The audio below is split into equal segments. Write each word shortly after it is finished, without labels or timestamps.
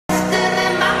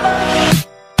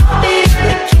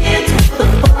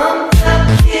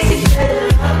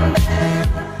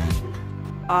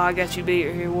I got you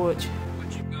beat here, watch.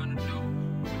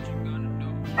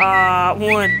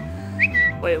 One.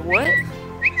 Wait, what?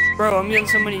 Bro, I'm getting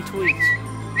so many tweets.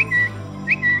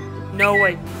 No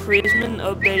way, Prisman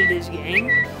updated his game?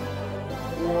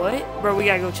 What? Bro, we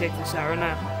gotta go check this out right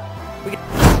now.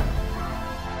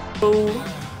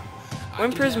 We're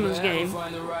in Prisman's game.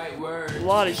 A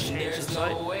lot has changed this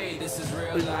site.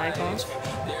 With my icons.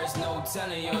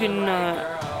 You can,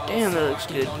 damn, that looks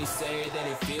good.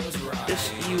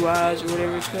 Just UIs or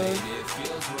whatever it's called.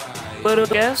 But I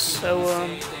guess, so,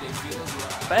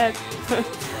 back.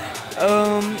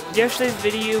 Yesterday's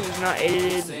video was not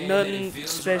edited, nothing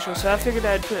special, so I figured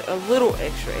I'd put a little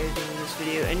extra editing in this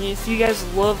video. And if you guys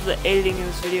love the editing in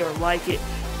this video or like it,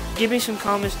 give me some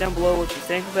comments down below what you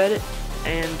think about it,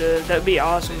 and that'd be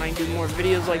awesome. I can do more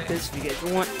videos like this if you guys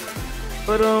want.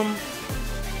 But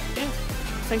yeah,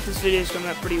 I think this video is coming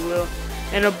out pretty well.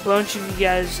 And a bunch of you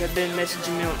guys have been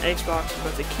messaging me on Xbox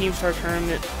about the Keemstar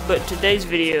tournament. But today's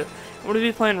video, I'm going to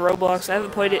be playing Roblox. I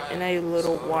haven't played it in a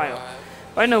little while.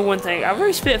 But I know one thing, I've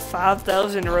already spent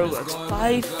 5,000 Robux.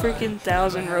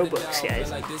 5,000 Robux,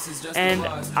 guys. And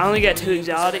I only got 2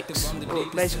 exotics. Well,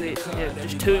 basically, yeah,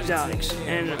 just 2 exotics.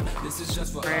 And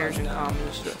rares and commons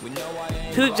and stuff.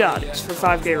 2 exotics for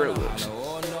 5k Robux.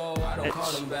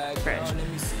 That's trash.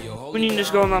 When you can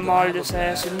just go on my modded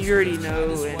assassin, you already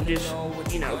know, and just,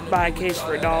 you know, buy a case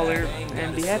for $1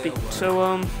 and be happy.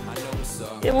 So,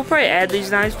 yeah, we'll probably add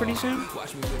these knives pretty soon.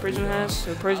 Prism has.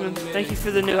 So, Prism, thank you for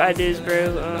the new ideas,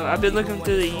 bro. I've been looking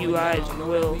through the UI as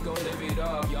well.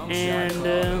 And,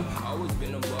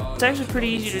 it's actually pretty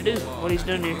easy to do, what he's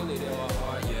done here.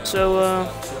 So,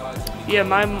 yeah,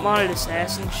 my modded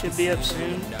assassin should be up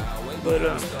soon. But,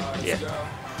 yeah.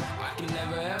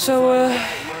 So,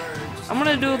 I'm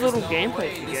gonna do a little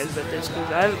gameplay for you guys about this,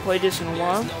 because I haven't played this in a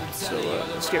while. So,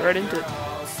 let's get right into it.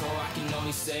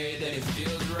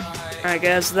 Alright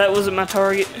guys, that wasn't my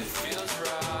target.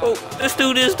 Oh, let's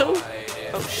do this though.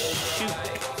 Oh shoot.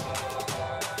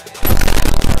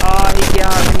 Oh, he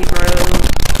got me, bro.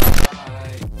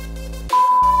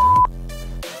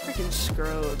 Freaking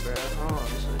screwed, bro.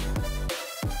 Honestly.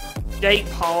 Jake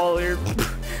Paul here.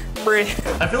 Bruh.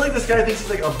 I feel like this guy thinks he's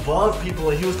like above people.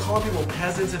 Like, he was calling people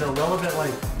peasants and irrelevant.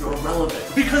 Like, you're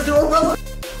irrelevant because they're irrelevant.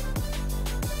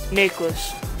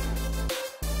 Nicholas.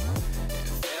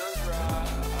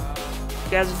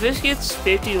 Guys, if this gets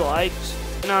 50 likes,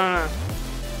 no,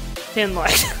 10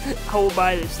 likes, I will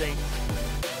buy this thing.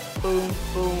 Boom,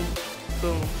 boom,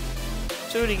 boom.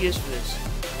 See what he gets for this.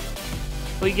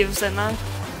 Will he give us that knife?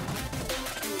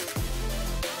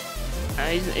 Nah,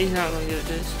 he's not gonna give it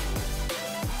this.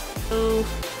 Oh,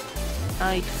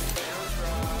 knife.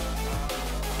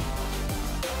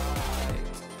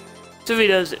 So if he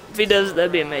does it,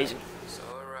 that'd be amazing.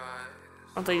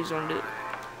 I don't think he's gonna do it.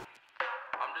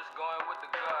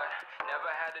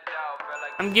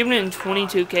 I'm giving it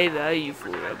 22k value for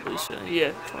it, I believe so.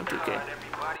 Yeah, 22k.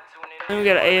 Then we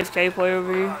got an AFK player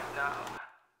over here.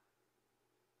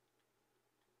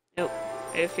 Yep,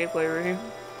 AFK player over here.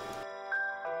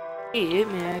 He hit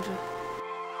me actually.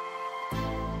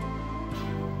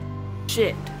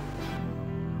 Shit.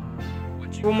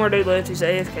 One more dude left, he's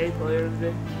an AFK player over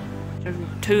there. There's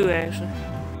 2 actually.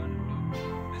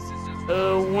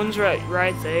 One's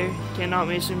right there. You cannot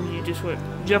miss him. You just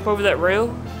jump over that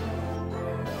rail.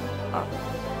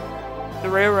 The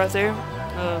rail right there.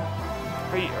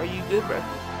 Are you good, bro?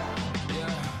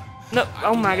 No.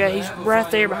 Oh my God, he's right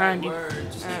there behind you.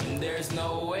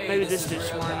 Maybe this dude's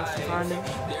smart enough to find him.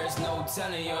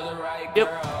 Yep.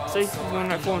 See, he's going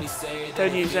right for him.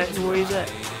 Told you exactly where he's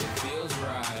at.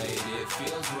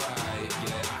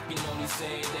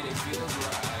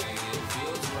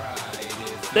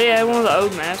 They had one of the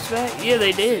old maps back? Yeah,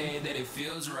 they did.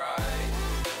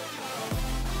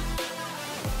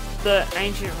 The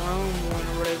ancient Rome one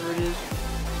or whatever it is.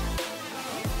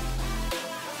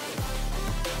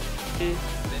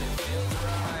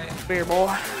 Fair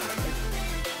boy.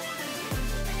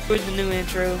 With the new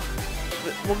intro.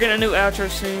 We're getting a new outro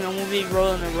soon. I'm gonna be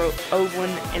rolling the old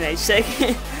one in a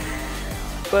second.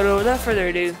 But without further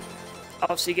ado,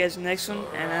 I'll see you guys in the next one,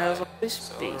 and as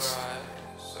always, peace.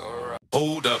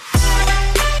 Hold up.